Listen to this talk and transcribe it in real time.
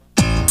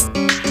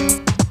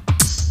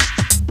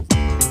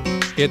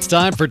It's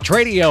time for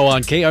Tradio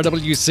on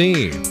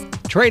KRWC.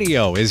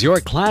 Tradio is your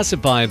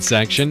classified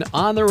section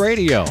on the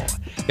radio.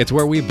 It's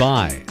where we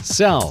buy,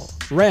 sell,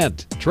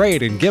 rent,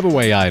 trade, and give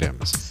away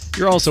items.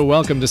 You're also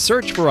welcome to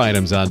search for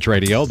items on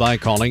Tradio by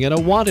calling it a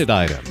wanted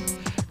item.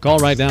 Call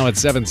right now at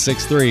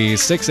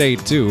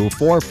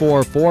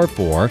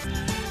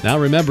 763-682-4444. Now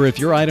remember, if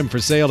your item for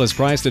sale is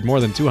priced at more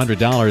than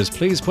 $200,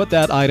 please put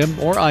that item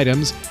or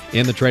items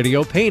in the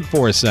Tradio Paid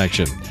For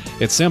section.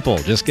 It's simple.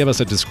 Just give us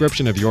a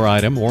description of your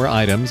item or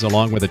items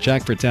along with a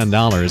check for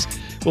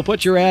 $10. We'll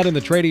put your ad in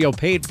the Tradio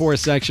Paid For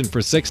section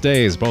for 6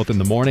 days, both in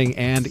the morning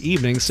and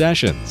evening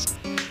sessions.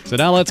 So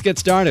now let's get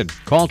started.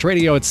 Call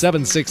Tradio at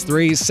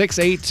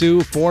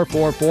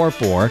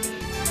 763-682-4444.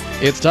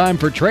 It's time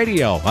for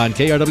Tradio on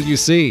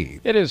KRWC.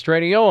 It is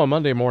Tradio, a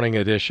Monday morning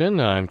edition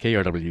on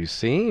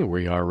KRWC.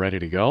 We are ready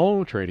to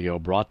go.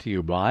 Tradio brought to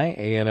you by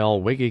A&L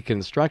Wiggy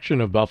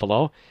Construction of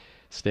Buffalo.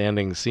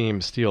 Standing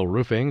seam steel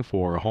roofing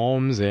for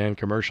homes and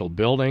commercial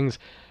buildings.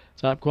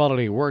 Top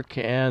quality work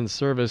and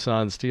service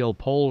on steel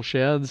pole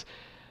sheds.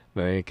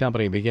 The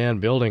company began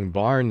building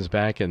barns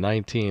back in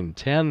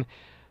 1910.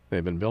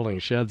 They've been building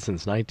sheds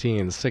since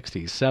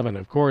 1967.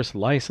 Of course,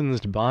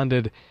 licensed,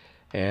 bonded,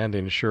 and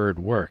insured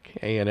work.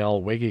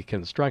 A&L Wiggy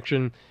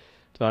Construction.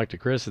 Talk to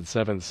Chris at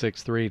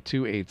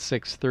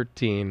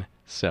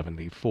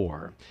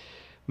 763-286-1374.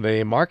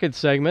 The market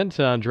segment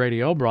on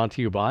Radio brought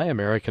to you by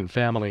American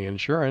Family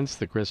Insurance,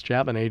 the Chris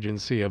Chapman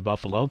Agency of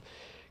Buffalo.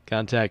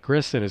 Contact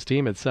Chris and his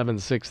team at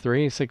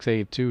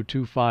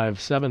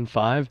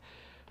 763-682-2575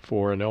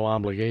 for a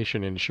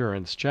no-obligation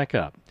insurance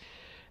checkup.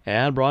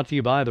 And brought to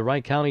you by the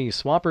Wright County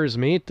Swappers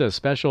Meet, a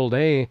special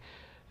day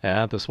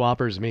at the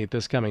Swappers Meet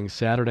this coming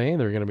Saturday.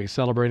 They're going to be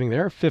celebrating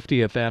their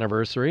 50th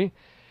anniversary,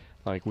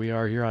 like we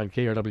are here on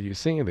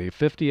KRWC. The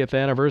 50th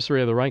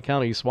anniversary of the Wright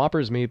County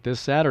Swappers Meet this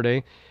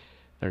Saturday.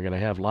 They're going to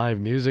have live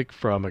music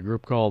from a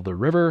group called The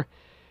River,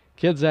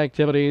 kids'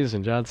 activities,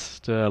 and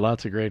just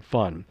lots of great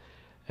fun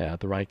at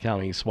the Wright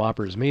County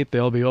Swappers Meet.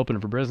 They'll be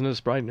open for business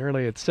bright and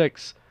early at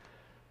 6.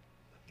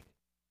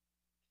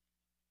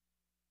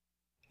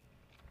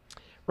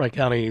 Wright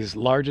County's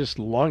largest,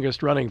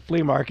 longest-running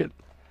flea market,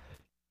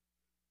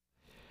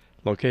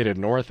 located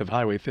north of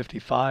Highway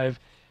 55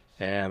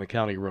 and the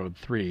County Road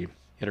 3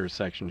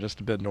 intersection, just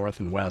a bit north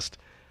and west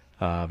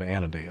of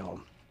Annandale.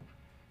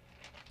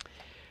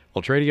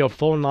 Well, Tradio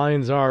phone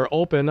lines are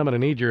open. I'm going to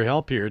need your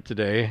help here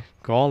today.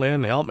 Call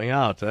in, help me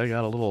out. I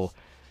got a little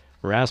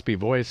raspy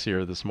voice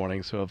here this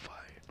morning, so if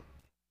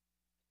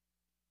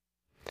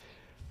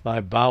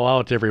I bow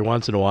out every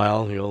once in a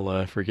while,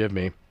 you'll forgive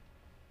me.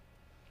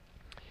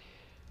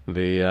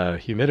 The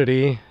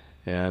humidity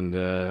and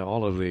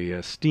all of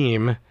the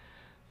steam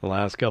the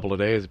last couple of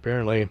days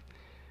apparently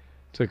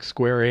took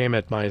square aim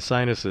at my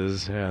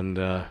sinuses,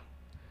 and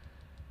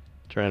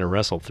trying to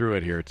wrestle through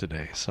it here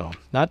today. So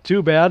not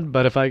too bad,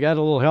 but if I got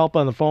a little help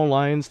on the phone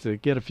lines to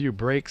get a few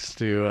breaks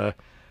to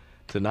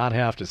not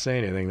have to say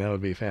anything, that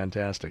would be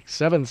fantastic.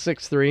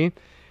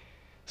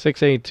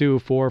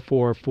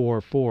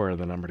 763-682-4444,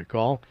 the number to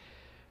call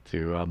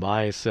to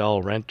buy,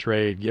 sell, rent,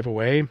 trade,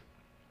 giveaway,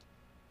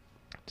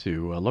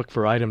 to look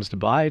for items to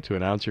buy, to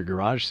announce your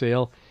garage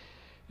sale,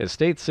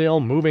 estate sale,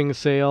 moving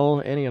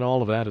sale, any and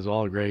all of that is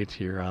all great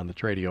here on the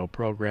Tradio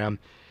program.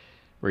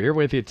 We're here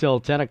with you till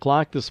 10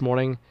 o'clock this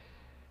morning.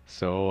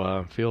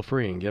 So feel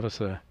free and give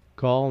us a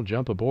call,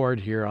 jump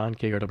aboard here on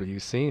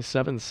KRWC,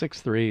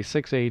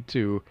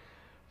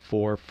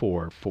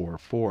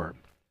 763-682-4444.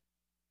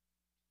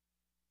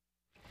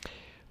 I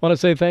want to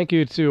say thank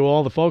you to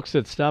all the folks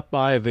that stopped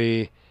by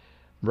the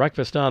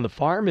Breakfast on the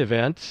Farm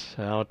event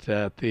out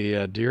at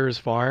the Deers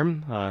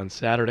Farm on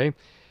Saturday.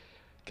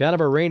 Kind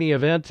of a rainy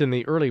event in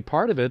the early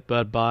part of it,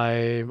 but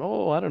by,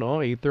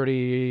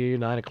 8:30,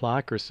 9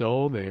 o'clock or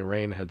so, the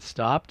rain had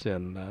stopped,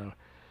 and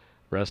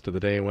rest of the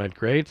day went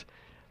great.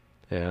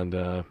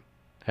 And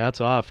hats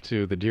off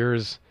to the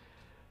Deers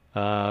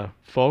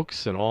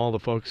folks and all the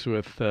folks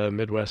with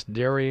Midwest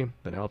Dairy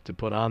that helped to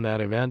put on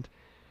that event.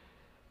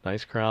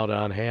 Nice crowd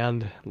on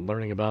hand,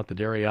 learning about the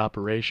dairy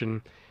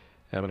operation,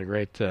 having a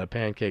great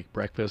pancake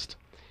breakfast.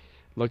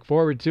 Look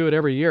forward to it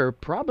every year.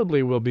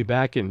 Probably will be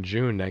back in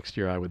June next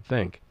year, I would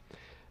think.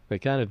 They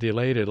kind of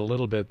delayed it a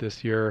little bit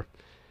this year,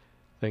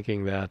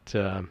 thinking that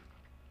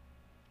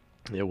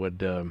it would,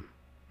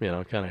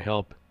 kind of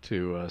help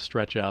to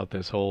stretch out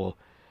this whole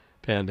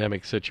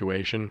pandemic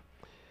situation.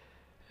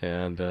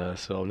 And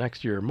so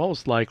next year,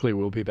 most likely,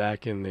 we'll be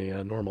back in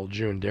the normal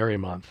June dairy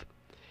month.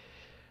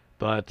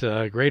 But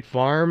great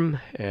farm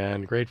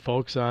and great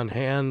folks on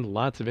hand,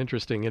 lots of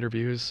interesting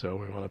interviews, so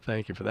we want to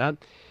thank you for that.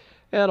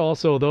 And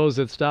also those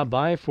that stopped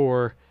by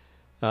for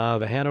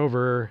the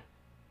Hanover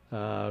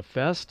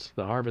Fest,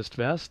 the Harvest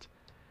Fest,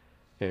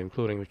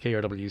 including the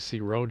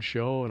KRWC Road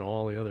Show and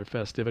all the other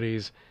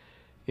festivities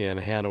in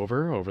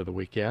Hanover over the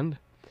weekend.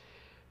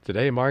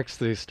 Today marks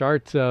the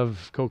start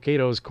of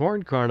Cocato's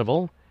Corn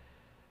Carnival.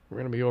 We're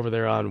going to be over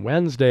there on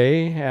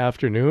Wednesday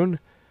afternoon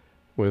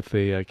with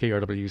the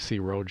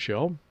KRWC Road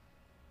Show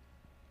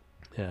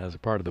as a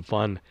part of the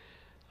fun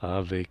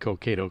of the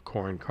Cokato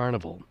Corn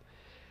Carnival.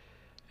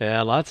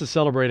 Yeah, lots of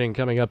celebrating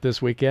coming up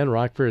this weekend.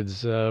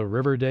 Rockford's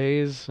River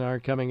Days are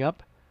coming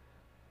up.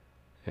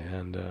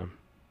 And a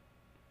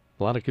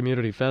lot of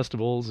community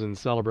festivals and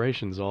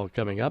celebrations all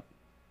coming up.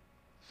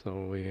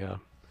 So we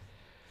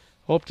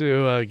hope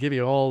to give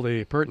you all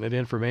the pertinent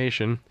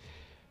information.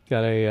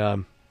 Got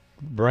a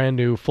brand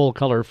new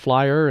full-color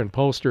flyer and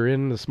poster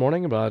in this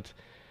morning about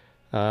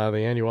the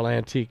annual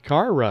Antique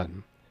Car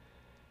Run,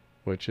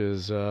 which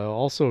is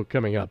also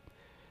coming up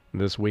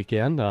this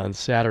weekend on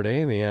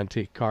Saturday. The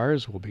antique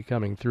cars will be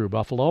coming through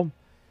Buffalo.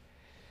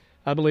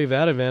 I believe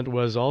that event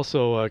was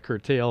also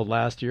curtailed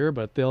last year,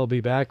 but they'll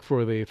be back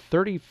for the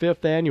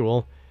 35th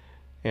annual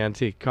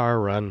Antique Car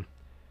Run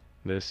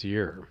this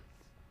year.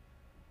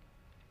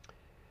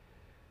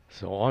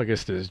 So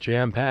August is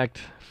jam-packed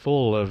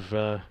full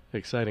of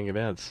exciting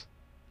events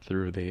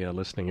through the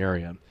listening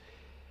area.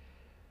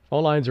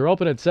 Phone lines are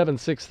open at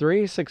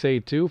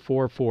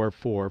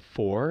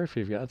 763-682-4444. If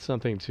you've got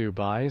something to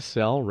buy,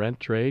 sell, rent,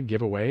 trade,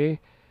 give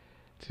away,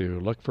 to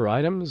look for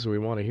items, we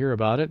want to hear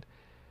about it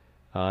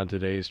on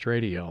today's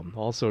Tradio.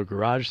 Also,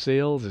 garage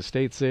sales,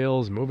 estate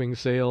sales, moving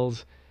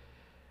sales.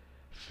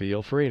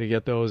 Feel free to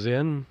get those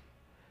in,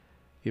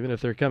 even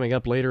if they're coming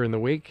up later in the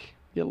week.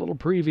 Get a little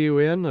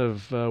preview in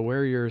of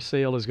where your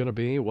sale is going to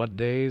be, what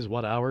days,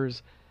 what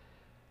hours,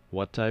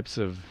 what types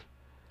of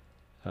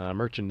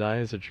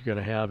merchandise that you're going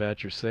to have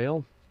at your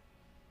sale.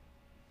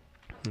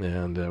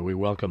 And we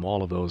welcome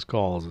all of those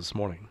calls this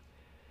morning.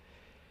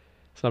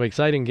 Some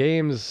exciting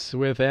games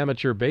with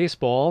amateur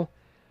baseball.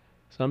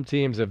 Some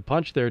teams have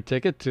punched their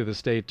ticket to the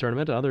state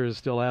tournament. Others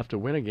still have to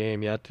win a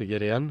game yet to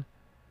get in.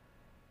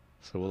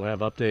 So we'll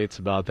have updates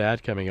about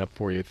that coming up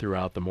for you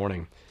throughout the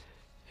morning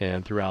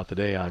and throughout the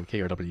day on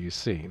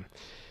KRWC.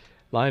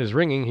 Line is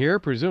ringing here,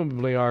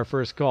 presumably our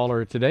first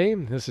caller today.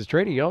 This is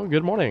Tradio.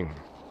 Good morning.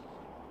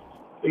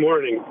 Good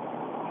morning.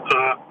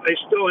 I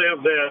still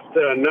have that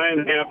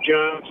 9.5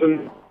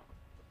 Johnson.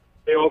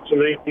 They also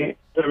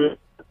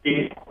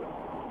 1970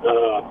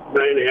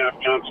 9.5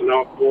 Johnson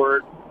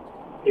outboard,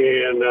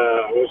 and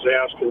I was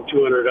asking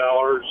 $200.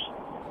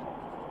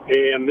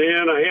 And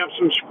then I have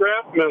some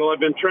scrap metal. I've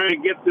been trying to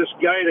get this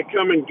guy to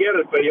come and get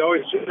it, but he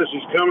always says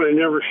he's coming and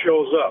never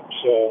shows up.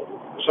 So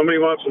if somebody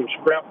wants some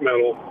scrap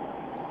metal,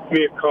 give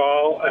me a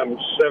call. I'm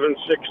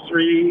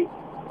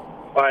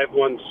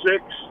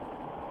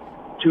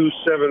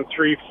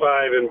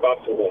 763-516-2735 in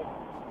Buffalo.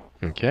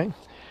 Okay.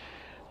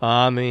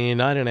 On the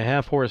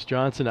 9.5 horse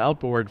Johnson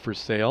outboard for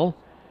sale,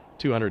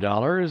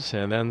 $200,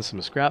 and then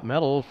some scrap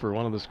metal for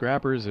one of the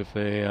scrappers if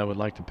they would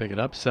like to pick it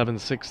up.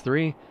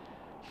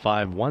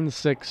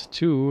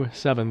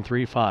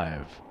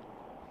 763-516-2735.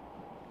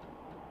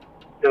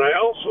 And I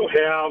also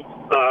have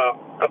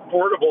a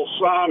portable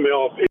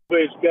sawmill. If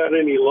anybody's got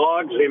any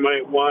logs they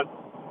might want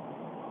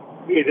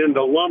made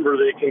into lumber,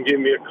 they can give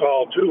me a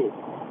call too.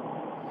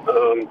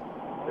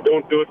 I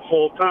don't do it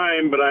full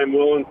time, but I'm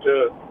willing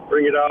to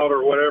bring it out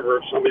or whatever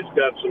if somebody's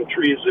got some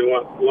trees they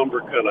want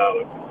lumber cut out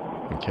of.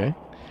 Okay.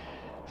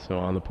 So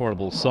on the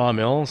portable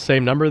sawmill,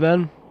 same number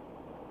then?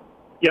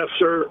 Yes,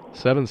 sir.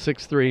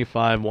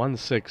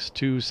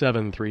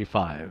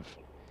 763-516-2735.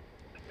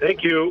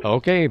 Thank you.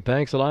 Okay,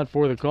 thanks a lot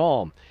for the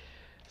call.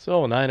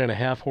 So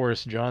 9.5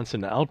 horse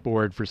Johnson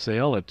outboard for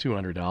sale at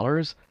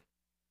 $200.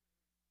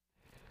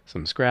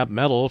 Some scrap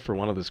metal for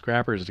one of the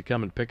scrappers to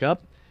come and pick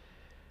up.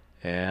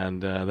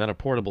 And then a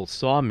portable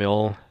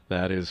sawmill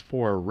that is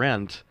for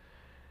rent.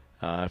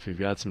 If you've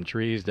got some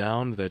trees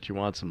down that you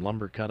want some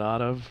lumber cut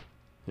out of,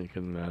 you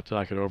can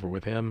talk it over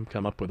with him,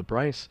 come up with a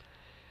price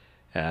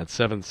at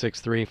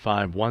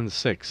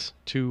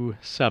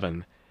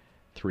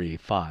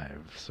 763-516-2735.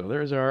 So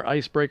there's our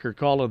icebreaker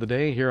call of the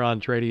day here on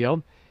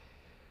Tradio.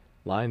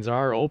 Lines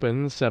are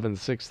open,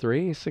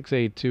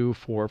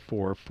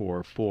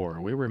 763-682-4444.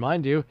 We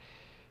remind you,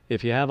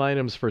 if you have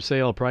items for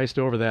sale priced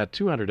over that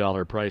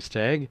 $200 price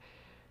tag,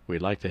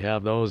 we'd like to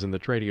have those in the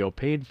Tradio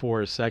Paid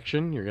For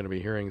section. You're going to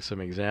be hearing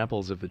some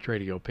examples of the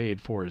Tradio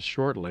Paid For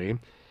shortly.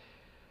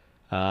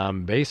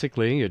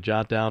 Basically, you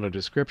jot down a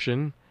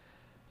description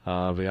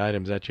of the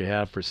items that you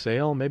have for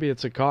sale. Maybe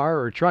it's a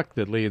car or truck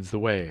that leads the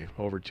way,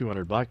 over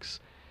 $200.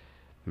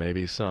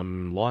 Maybe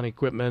some lawn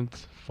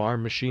equipment,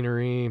 farm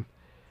machinery.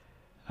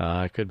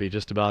 It could be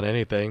just about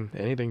anything.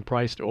 Anything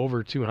priced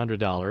over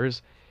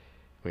 $200.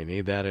 We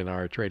need that in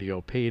our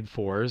Tradio Paid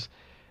Fors.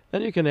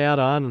 Then you can add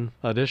on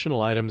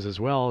additional items as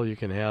well. You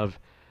can have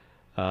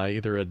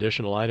either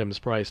additional items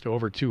priced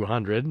over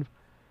 $200,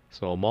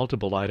 so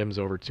multiple items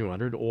over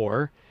 $200,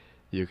 or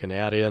you can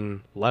add in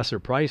lesser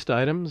priced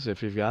items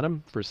if you've got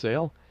them for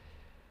sale.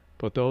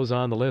 Put those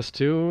on the list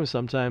too.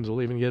 Sometimes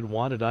we'll even get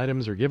wanted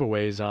items or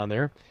giveaways on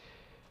there.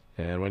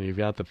 And when you've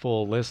got the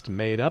full list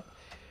made up,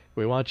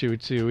 we want you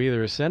to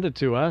either send it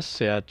to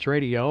us at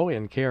Tradio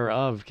in care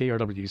of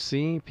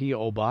KRWC,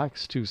 P.O.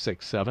 Box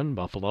 267,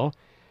 Buffalo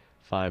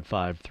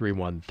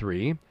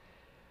 55313.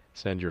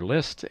 Send your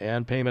list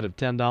and payment of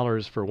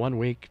 $10 for 1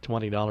 week,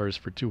 $20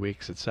 for 2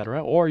 weeks,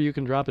 etc. Or you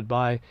can drop it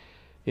by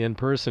in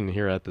person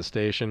here at the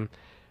station,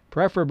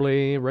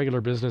 preferably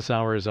regular business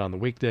hours on the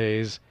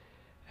weekdays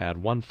at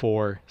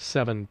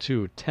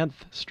 1472 10th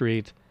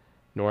Street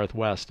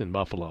Northwest in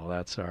Buffalo.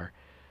 That's our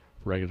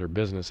regular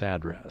business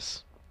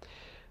address.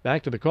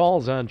 Back to the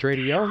calls on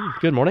Tradio.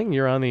 Good morning.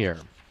 You're on the air.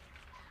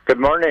 Good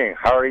morning.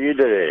 How are you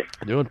today?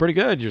 Doing pretty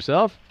good.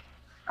 Yourself?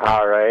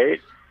 All right.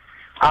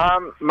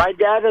 My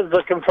dad is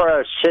looking for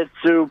a Shih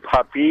Tzu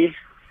puppy.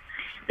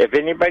 If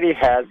anybody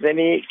has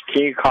any,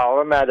 can you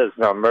call him at his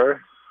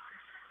number?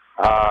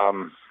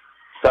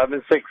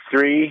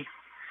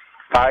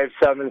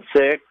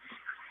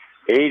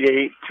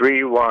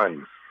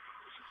 763-576-8831.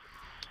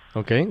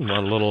 Okay. Want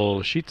a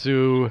little Shih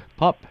Tzu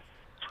pup.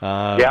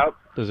 Yep.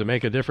 Does it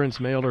make a difference,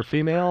 male or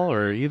female,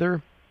 or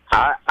either?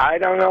 I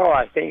don't know.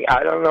 I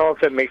don't know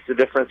if it makes a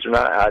difference or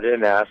not. I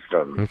didn't ask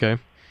him. Okay.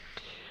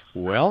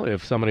 Well,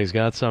 if somebody's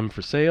got some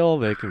for sale,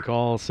 they can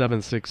call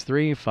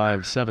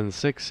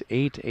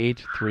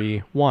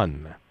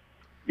 763-576-8831.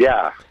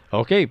 Yeah.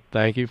 Okay.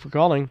 Thank you for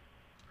calling.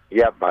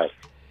 Yep. Bye.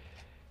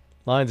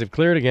 Lines have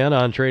cleared again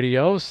on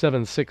Tradio,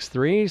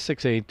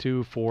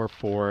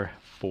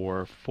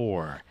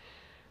 763-682-4444.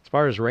 As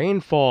far as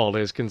rainfall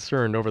is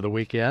concerned over the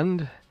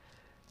weekend,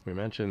 we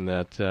mentioned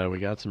that we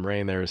got some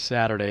rain there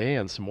Saturday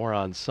and some more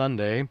on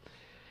Sunday.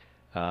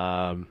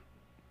 Bob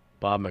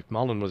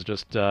McMullen was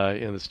just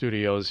in the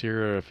studios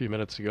here a few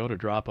minutes ago to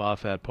drop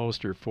off that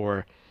poster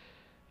for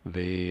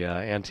the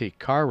Antique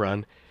Car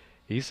Run.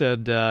 He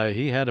said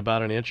he had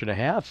about 1.5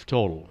 inches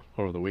total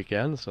over the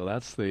weekend, so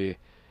that's the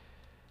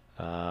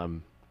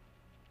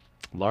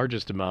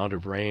largest amount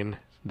of rain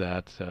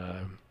that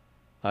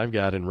I've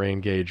got in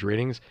rain gauge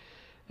readings.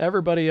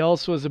 Everybody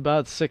else was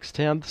about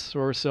 0.6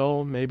 or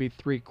so, maybe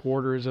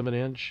 3/4 of an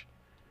inch.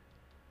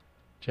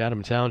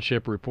 Chatham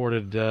Township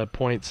reported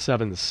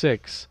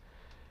 0.76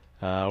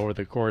 over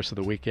the course of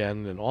the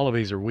weekend, and all of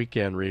these are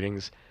weekend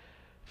readings.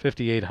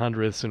 58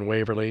 hundredths in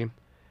Waverly.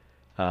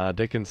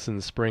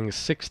 Dickinson Springs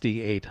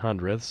 68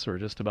 hundredths, or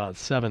just about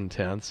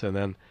 7/10, and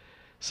then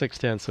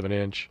 0.6 of an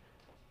inch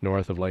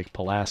north of Lake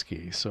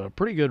Pulaski. So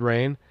pretty good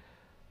rain.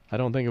 I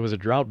don't think it was a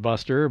drought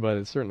buster, but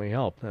it certainly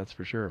helped, that's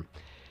for sure.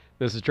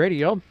 This is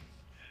Tradio.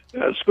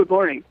 Yes, good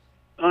morning.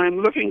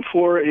 I'm looking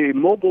for a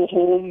mobile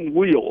home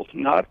wheel,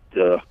 not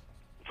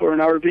for an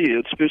RV.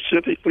 It's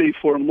specifically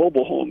for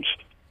mobile homes.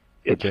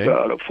 It's Okay.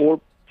 got a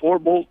four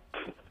bolt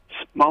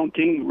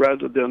mounting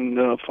rather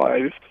than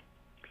 5,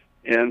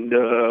 and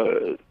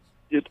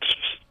it's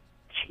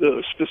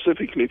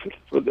specifically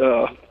for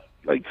the,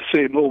 like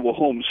say, mobile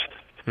homes.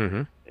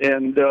 Mm-hmm.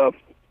 And the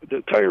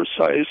tire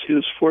size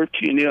is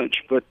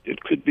 14-inch, but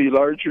it could be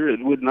larger.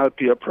 It would not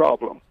be a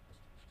problem.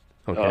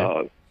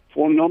 Okay.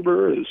 Phone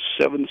number is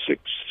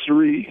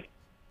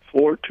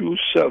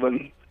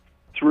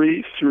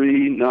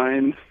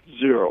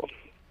 763-427-3390.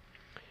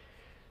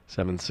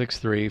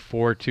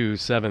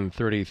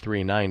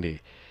 763-427-3390.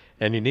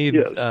 And you need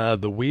Yes.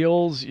 the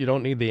wheels. You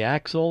don't need the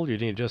axle. You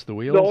need just the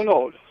wheels?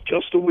 No,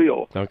 just a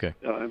wheel. Okay.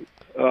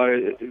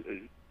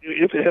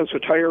 If it has a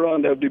tire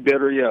on, that'd be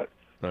better yet.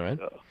 All right.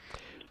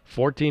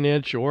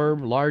 14-inch or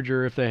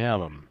larger if they have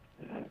them.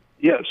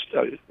 Yes,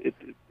 that'd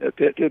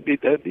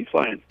be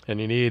fine. And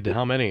you need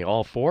how many?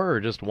 All 4 or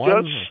just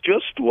one?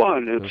 Just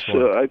one. It's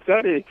I've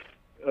got a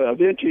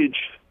vintage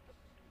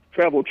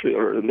travel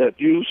trailer that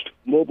used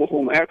mobile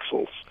home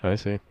axles, I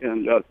see.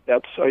 and I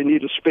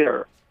need a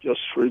spare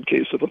just for in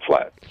case of a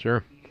flat.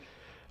 Sure.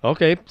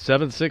 Okay.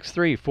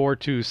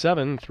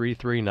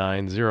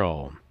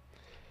 763-427-3390.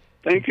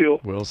 Thank you.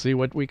 We'll see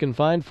what we can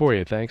find for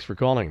you. Thanks for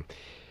calling.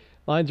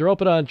 Lines are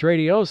open on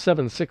Tradio,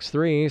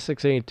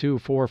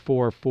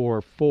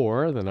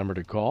 763-682-4444, the number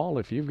to call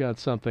if you've got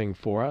something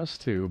for us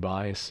to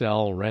buy,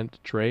 sell, rent,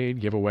 trade,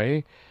 give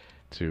away,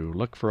 to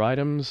look for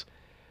items.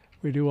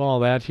 We do all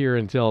that here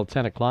until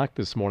 10 o'clock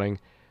this morning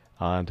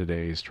on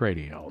today's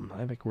Tradio.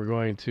 I think we're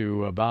going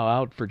to bow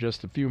out for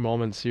just a few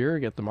moments here,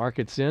 get the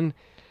markets in,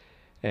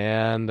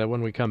 and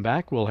when we come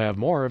back, we'll have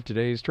more of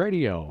today's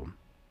Tradio.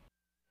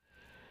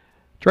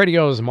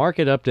 Tradio's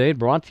Market Update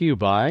brought to you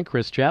by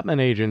Chris Chapman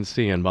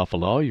Agency in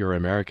Buffalo, your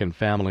American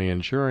Family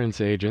Insurance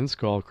agents.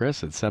 Call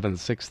Chris at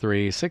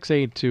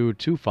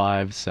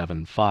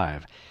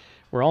 763-682-2575.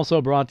 We're also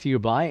brought to you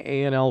by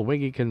A&L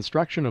Wiggy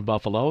Construction of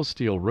Buffalo,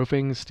 steel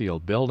roofing, steel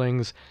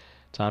buildings,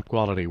 top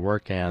quality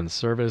work and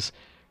service.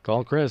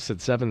 Call Chris at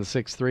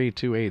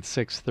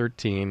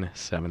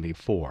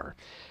 763-286-1374.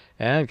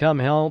 And come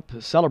help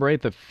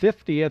celebrate the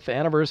 50th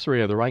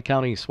anniversary of the Wright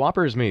County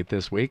Swappers Meet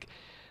this week.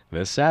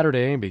 This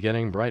Saturday,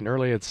 beginning bright and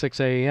early at 6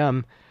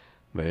 a.m.,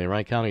 the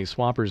Wright County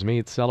Swappers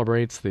Meet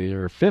celebrates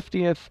their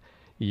 50th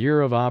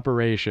year of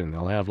operation.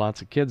 They'll have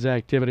lots of kids'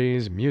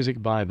 activities,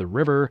 music by the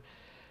river,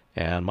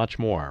 and much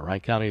more.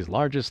 Wright County's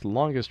largest,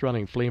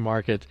 longest-running flea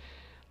market,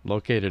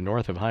 located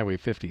north of Highway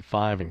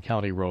 55 and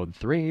County Road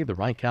 3, the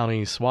Wright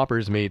County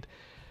Swappers Meet,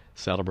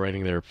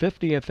 celebrating their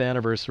 50th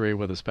anniversary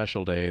with a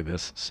special day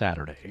this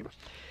Saturday.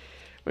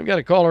 We've got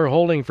a caller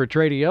holding for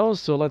Tradio,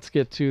 so let's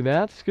get to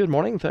that. Good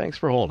morning. Thanks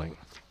for holding.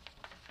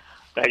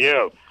 Thank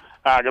you.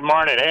 Good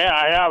morning. Hey,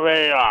 I have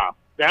a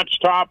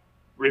benchtop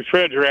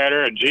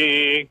refrigerator, a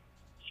GE,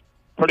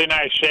 pretty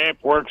nice shape,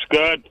 works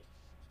good,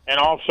 And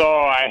also,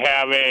 I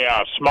have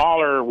a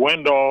smaller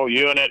window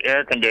unit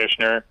air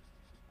conditioner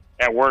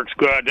that works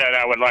good that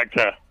I would like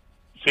to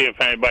see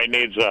if anybody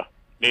needs them.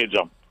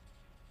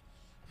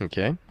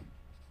 Okay.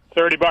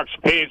 $30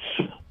 a piece,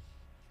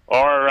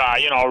 or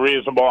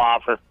reasonable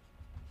offer.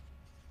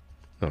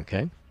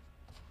 Okay.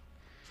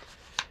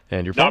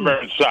 And your phone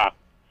Number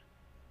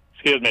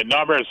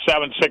is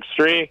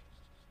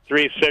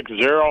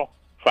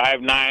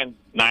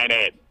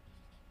 763-360-5998.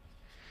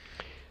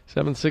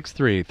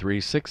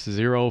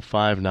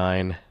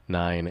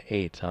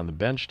 763-360-5998 on the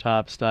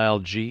benchtop style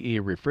GE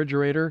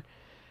refrigerator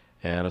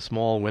and a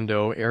small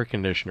window air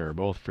conditioner,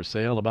 both for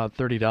sale, about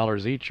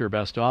 $30 each. Your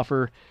best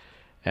offer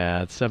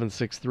at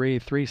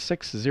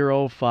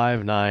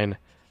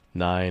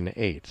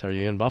 763-360-5998. Are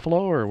you in Buffalo,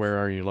 or where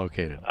are you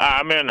located?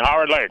 I'm in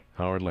Howard Lake.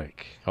 Howard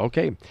Lake.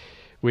 Okay.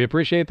 We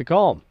appreciate the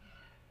call.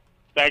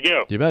 Thank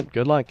you. You bet.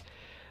 Good luck.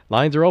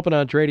 Lines are open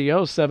on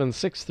Tradio,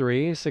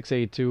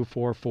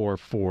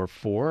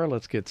 763-682-4444.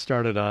 Let's get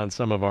started on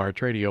some of our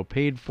Tradio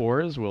paid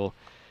fors. We'll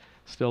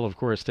still, of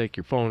course, take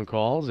your phone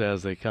calls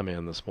as they come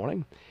in this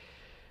morning.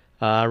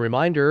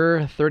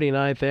 Reminder,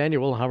 39th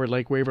Annual Howard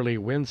Lake Waverly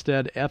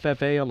Winstead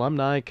FFA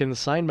Alumni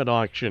Consignment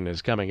Auction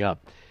is coming up.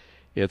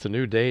 It's a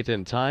new date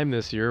and time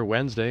this year,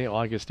 Wednesday,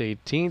 August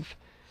 18th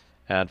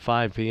at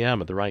 5 p.m.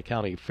 at the Wright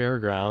County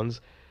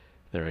Fairgrounds.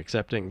 They're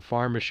accepting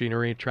farm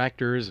machinery,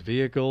 tractors,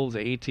 vehicles,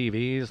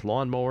 ATVs,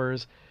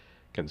 lawnmowers,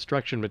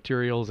 construction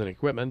materials and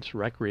equipment,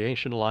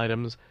 recreational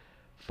items,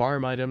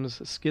 farm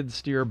items, skid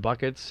steer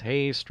buckets,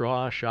 hay,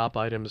 straw, shop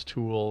items,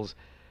 tools,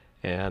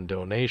 and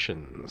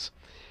donations.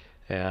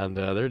 And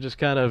they're just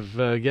kind of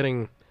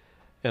getting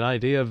an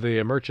idea of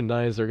the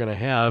merchandise they're going to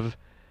have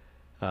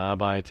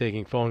by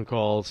taking phone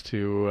calls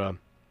to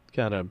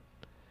kind of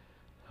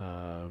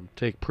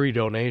take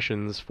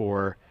pre-donations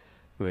for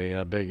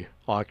the big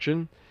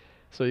auction.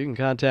 So you can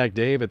contact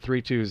Dave at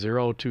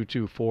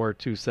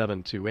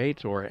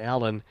 320-224-2728 or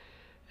Alan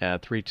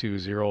at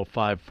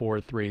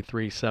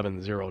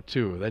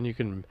 320-543-3702. Then you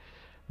can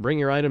bring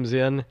your items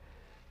in.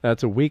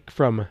 That's a week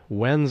from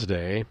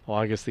Wednesday,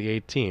 August the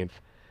 18th,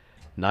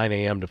 9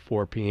 a.m. to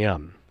 4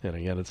 p.m. And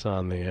again, it's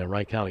on the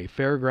Wright County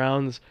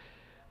Fairgrounds.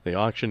 The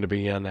auction to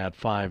be in at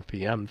 5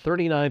 p.m.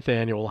 39th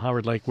Annual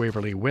Howard Lake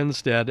Waverly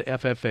Winstead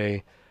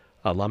FFA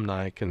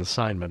Alumni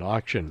Consignment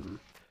Auction.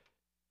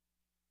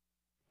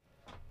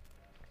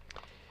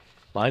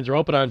 Lines are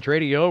open on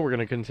Tradio. We're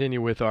going to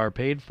continue with our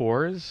paid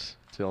fors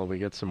until we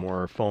get some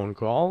more phone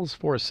calls.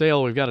 For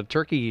sale, we've got a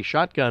turkey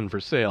shotgun for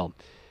sale.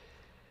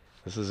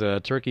 This is a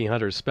Turkey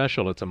Hunter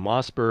Special. It's a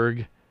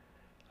Mossberg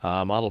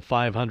Model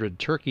 500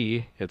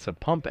 Turkey. It's a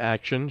pump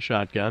action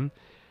shotgun,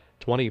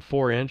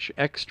 24-inch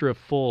extra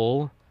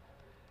full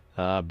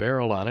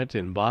barrel on it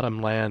in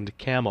bottomland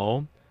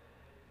camo.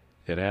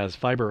 It has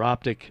fiber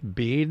optic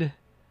bead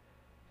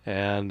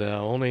and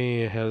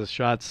only has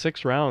shot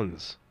 6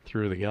 rounds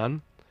through the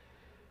gun.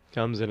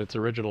 Comes in its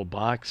original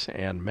box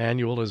and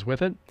manual is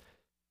with it.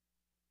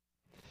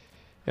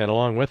 And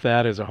along with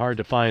that is a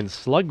hard-to-find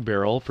slug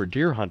barrel for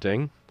deer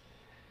hunting.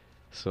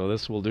 So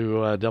this will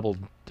do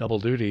double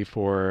duty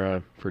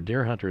for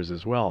deer hunters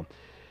as well.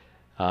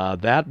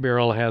 That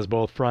barrel has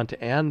both front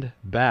and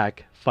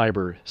back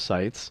fiber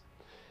sights.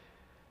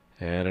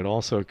 And it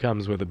also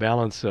comes with a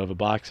balance of a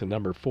box of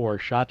number 4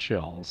 shot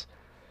shells.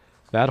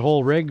 That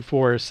whole rig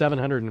for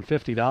 $750.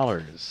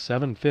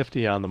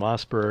 $750 on the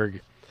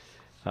Mossberg.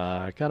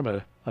 Kind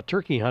of a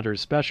Turkey Hunter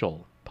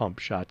Special pump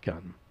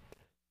shotgun.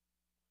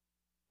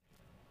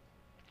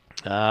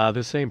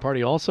 This same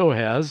party also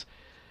has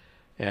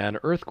an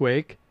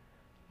Earthquake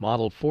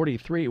Model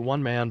 43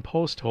 one-man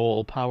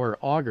post-hole power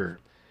auger.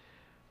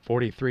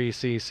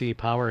 43cc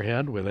power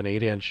head with an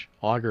 8-inch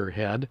auger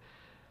head.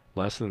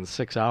 Less than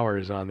 6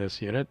 hours on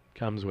this unit.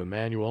 Comes with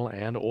manual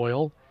and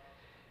oil.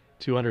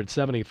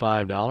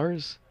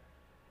 $275.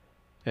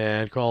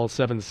 And call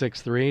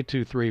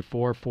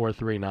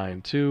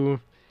 763-234-4392.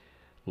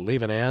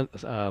 Leave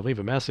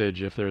a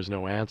message if there's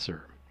no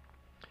answer.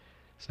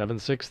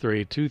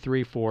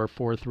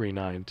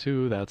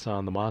 763-234-4392. That's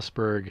on the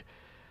Mossberg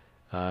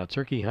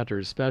Turkey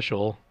Hunter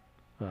Special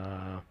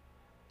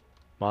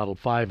Model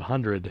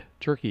 500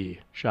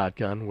 Turkey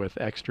shotgun with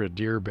extra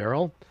deer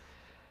barrel.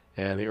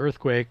 And the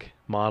Earthquake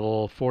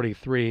Model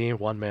 43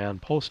 one-man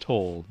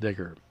post-hole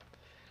digger.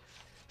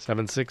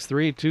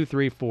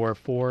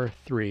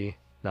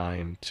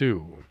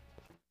 763-234-4392.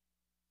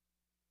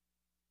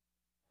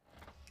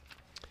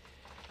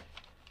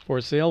 For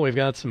sale, we've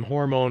got some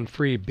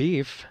hormone-free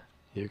beef.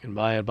 You can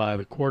buy it by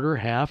the quarter,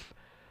 half,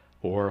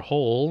 or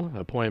whole.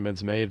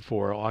 Appointments made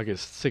for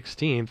August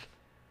 16th.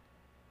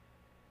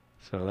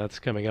 So that's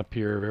coming up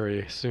here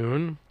very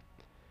soon.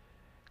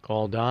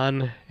 Call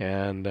Don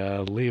and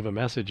leave a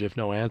message if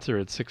no answer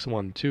at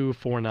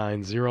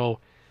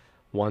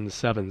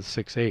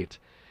 612-490-1768.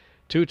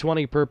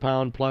 $2.20 per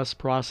pound plus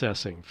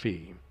processing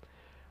fee.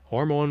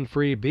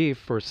 Hormone-free beef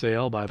for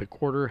sale by the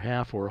quarter,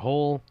 half, or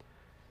whole.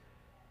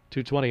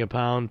 $2.20 a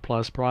pound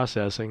plus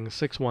processing.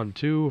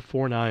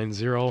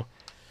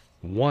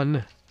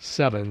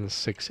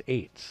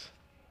 612-490-1768.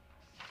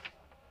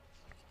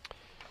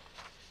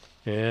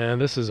 And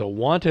this is a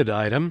wanted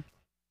item.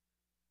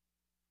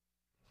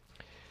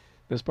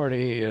 This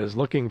party is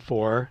looking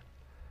for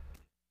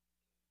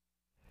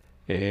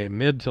a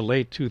mid to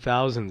late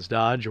 2000s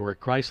Dodge or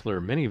Chrysler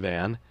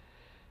minivan,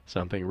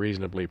 something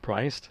reasonably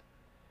priced.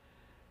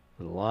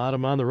 A lot of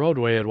them on the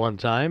roadway at one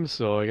time,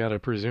 so I got to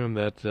presume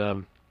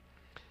that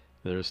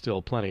there's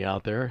still plenty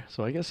out there.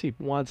 So I guess he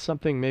wants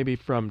something maybe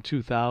from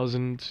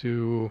 2000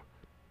 to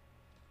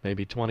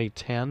maybe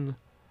 2010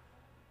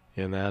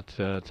 in that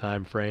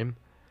time frame.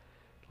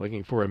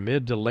 Looking for a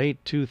mid to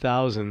late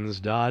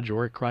 2000s Dodge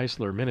or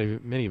Chrysler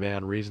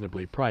minivan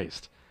reasonably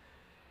priced.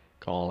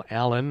 Call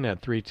Alan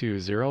at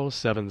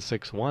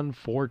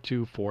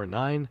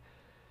 320-761-4249,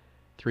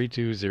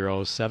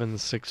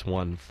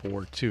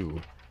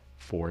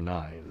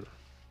 320-761-4249.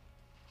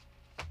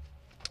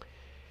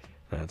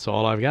 That's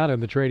all I've got in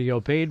the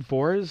Tradio paid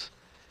fors.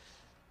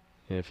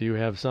 If you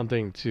have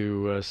something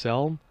to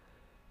sell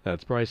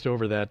that's priced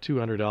over that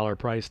 $200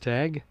 price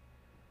tag,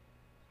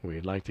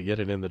 we'd like to get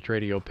it in the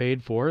Tradio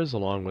paid fors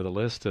along with a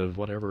list of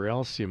whatever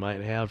else you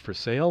might have for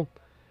sale.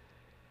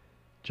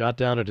 Jot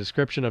down a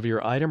description of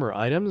your item or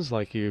items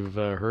like you've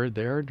heard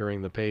there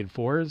during the paid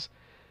fors.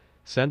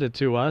 Send it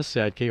to us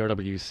at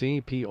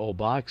KRWC, P.O.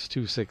 Box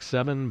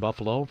 267,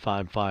 Buffalo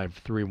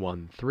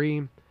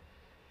 55313.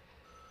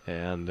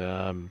 And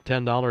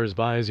 $10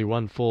 buys you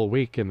 1 full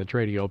week in the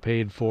Tradio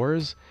paid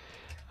fors.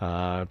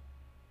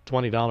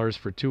 $20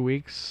 for 2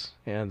 weeks,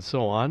 and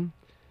so on.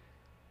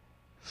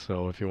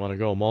 So if you want to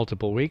go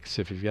multiple weeks,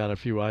 if you've got a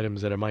few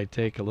items that it might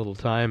take a little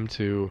time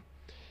to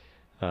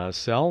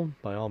sell,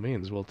 by all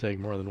means, we'll take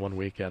more than 1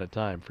 week at a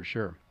time for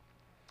sure.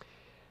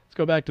 Let's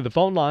go back to the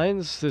phone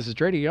lines. This is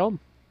Tradio.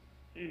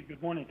 Hey,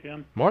 good morning,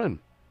 Tim. Morning.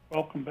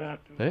 Welcome back.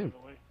 Hey, by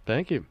the way.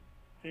 thank you.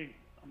 Hey,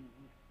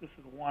 this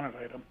is a wanted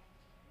item.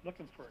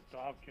 Looking for a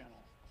dog kennel,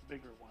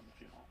 bigger ones,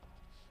 you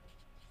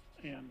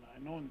know. And I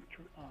know in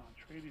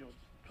Tradio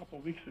a couple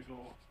of weeks ago,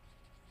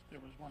 there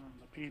was one in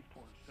the paid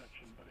for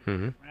section, but it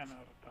ran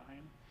out of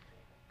time.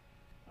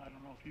 I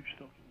don't know if you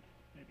still can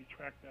maybe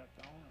track that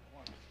down or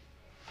what.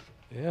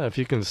 Yeah, if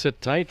you can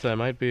sit tight, I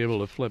might be able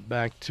to flip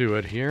back to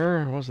it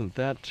here. It wasn't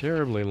that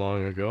terribly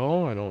long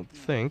ago, I don't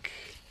think.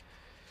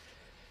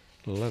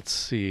 Let's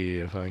see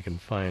if I can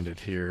find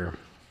it here.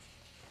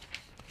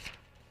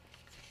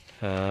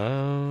 Here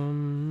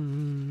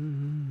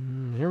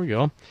we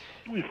go.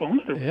 We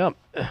found it. Yep.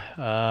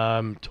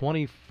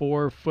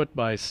 24 foot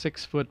by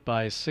 6 foot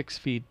by 6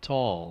 feet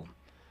tall.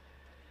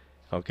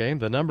 Okay,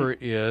 the number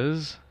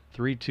is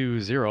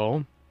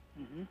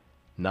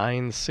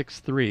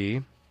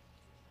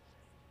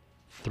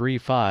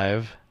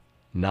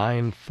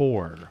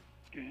 320-963-3594.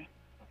 Okay.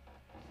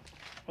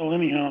 Well,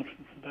 anyhow,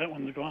 that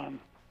one's gone.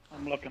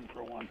 I'm looking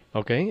for one.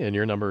 Okay, and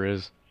your number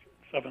is?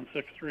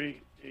 763-878-2767.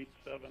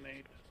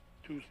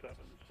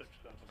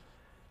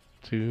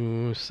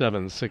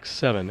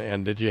 2767.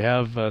 And did you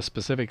have a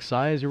specific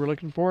size you were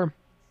looking for?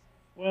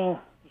 Well,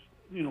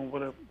 you know,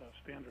 whatever the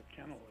standard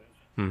kennel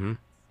is.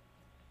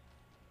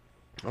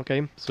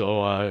 Okay,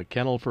 so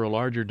kennel for a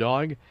larger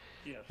dog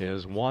Yes.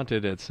 is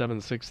wanted at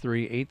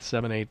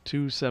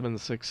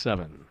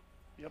 763-878-2767.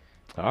 Yep.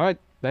 All right,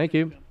 thank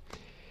you.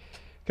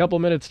 Couple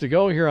minutes to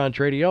go here on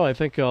Tradio. I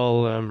think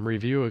I'll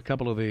review a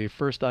couple of the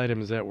first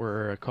items that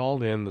were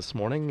called in this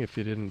morning. If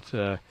you didn't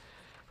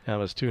have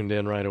us tuned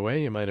in right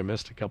away, you might have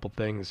missed a couple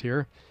things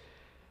here.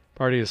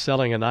 Party is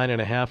selling a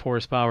 9.5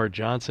 horsepower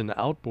Johnson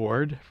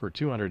outboard for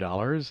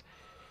 $200.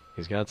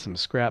 He's got some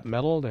scrap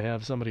metal to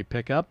have somebody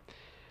pick up.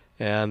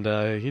 And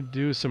he'd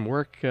do some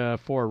work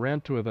for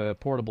rent with a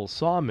portable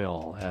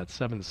sawmill at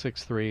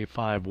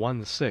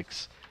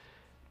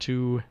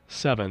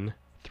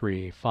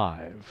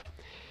 763-516-2735.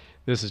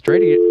 This is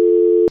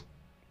Tradio.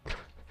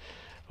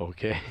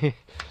 Okay.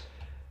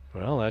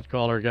 Well, that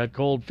caller got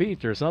cold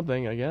feet or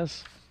something, I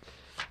guess.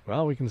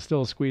 Well, we can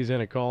still squeeze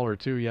in a call or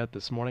two yet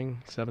this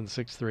morning.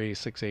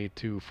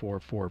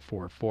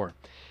 763-682-4444.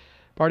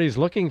 Party's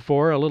looking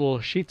for a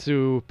little Shih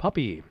Tzu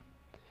puppy.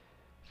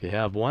 If you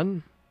have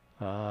one,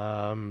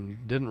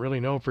 didn't really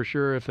know for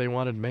sure if they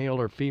wanted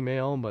male or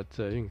female, but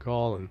you can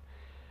call and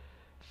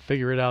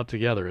figure it out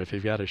together if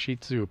you've got a Shih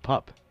Tzu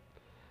pup.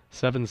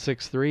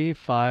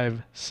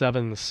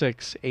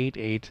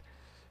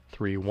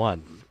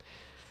 763-576-8831.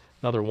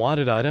 Another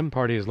wanted item,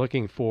 party is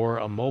looking for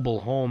a mobile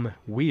home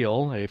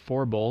wheel, a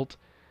 4-bolt,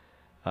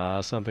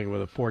 something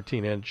with a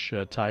 14-inch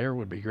tire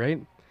would be great,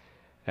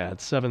 at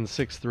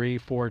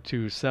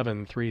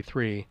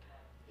 763-427-3390.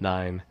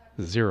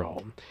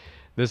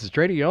 This is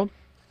Tradio.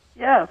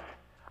 Yes,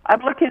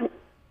 I'm looking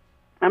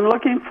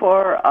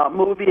for a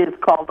movie. It's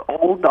called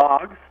Old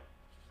Dogs,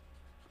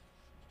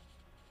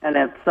 and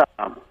it's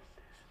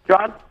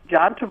John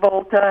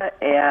Travolta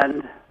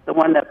and the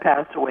one that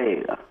passed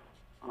away,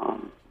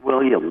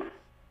 Williams.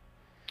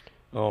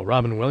 Oh,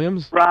 Robin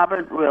Williams?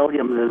 Robert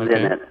Williams is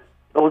Okay. in it.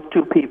 Those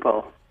two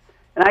people,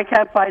 and I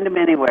can't find them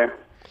anywhere.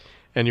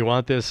 And you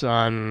want this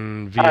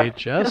on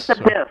VHS? Just a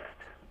disc.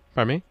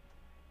 Pardon me?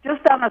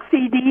 Just on a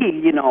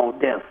CD,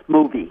 disc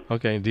movie.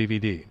 Okay,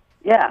 DVD.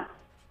 Yeah.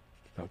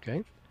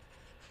 Okay.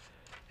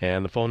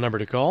 And the phone number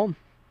to call?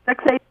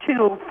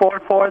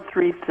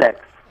 682-4436.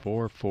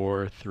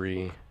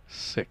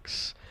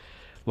 4436.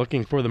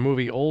 Looking for the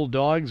movie Old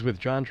Dogs with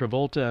John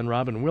Travolta and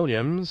Robin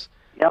Williams.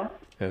 Yep.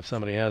 If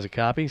somebody has a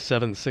copy,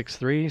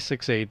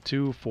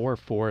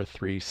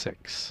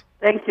 763-682-4436.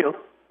 Thank you.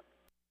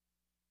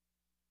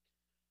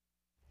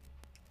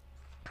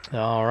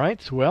 All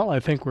right. Well, I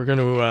think we're going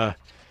to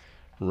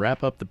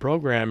wrap up the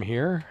program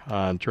here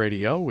on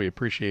Tradio. We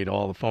appreciate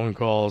all the phone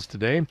calls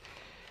today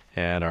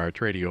and our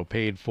Tradio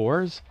paid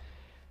fors.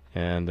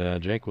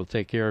 And Jake will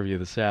take care of you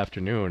this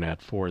afternoon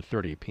at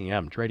 4:30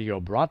 p.m. Tradio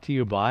brought to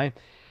you by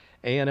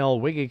A&L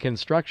Wiggy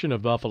Construction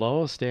of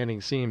Buffalo, standing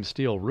seam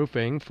steel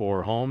roofing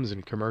for homes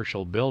and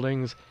commercial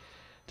buildings.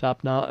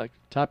 Top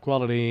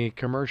quality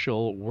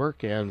commercial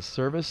work and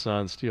service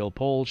on steel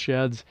pole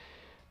sheds,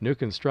 new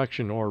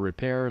construction or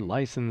repair,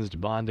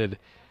 licensed, bonded,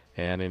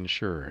 and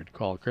insured.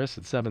 Call Chris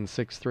at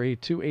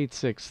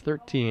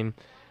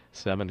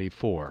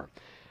 763-286-1374.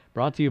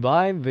 Brought to you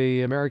by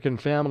the American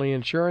Family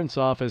Insurance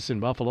Office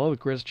in Buffalo, the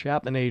Chris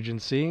Chapman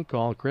Agency.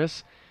 Call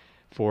Chris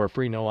for a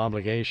free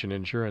no-obligation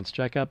insurance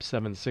checkup,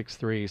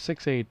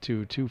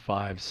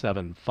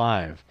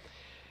 763-682-2575.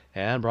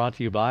 And brought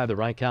to you by the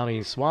Wright County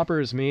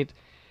Swappers Meet.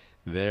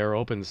 They're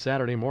open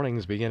Saturday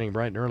mornings beginning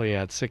bright and early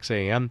at 6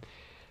 a.m.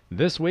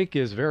 This week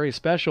is very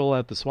special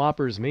at the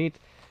Swappers Meet.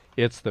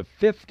 It's the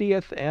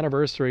 50th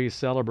anniversary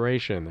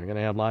celebration. They're going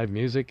to have live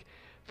music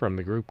from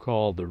the group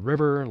called The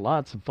River,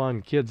 lots of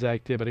fun kids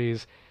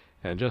activities,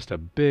 and just a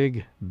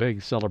big,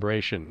 big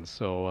celebration.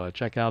 So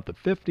check out the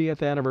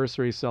 50th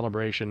anniversary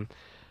celebration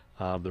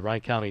of the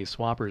Wright County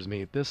Swappers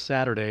Meet this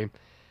Saturday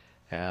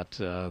at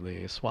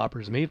the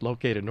Swappers Meet,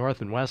 located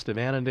north and west of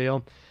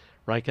Annandale,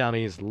 Wright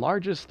County's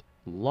longest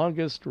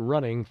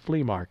running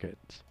flea market.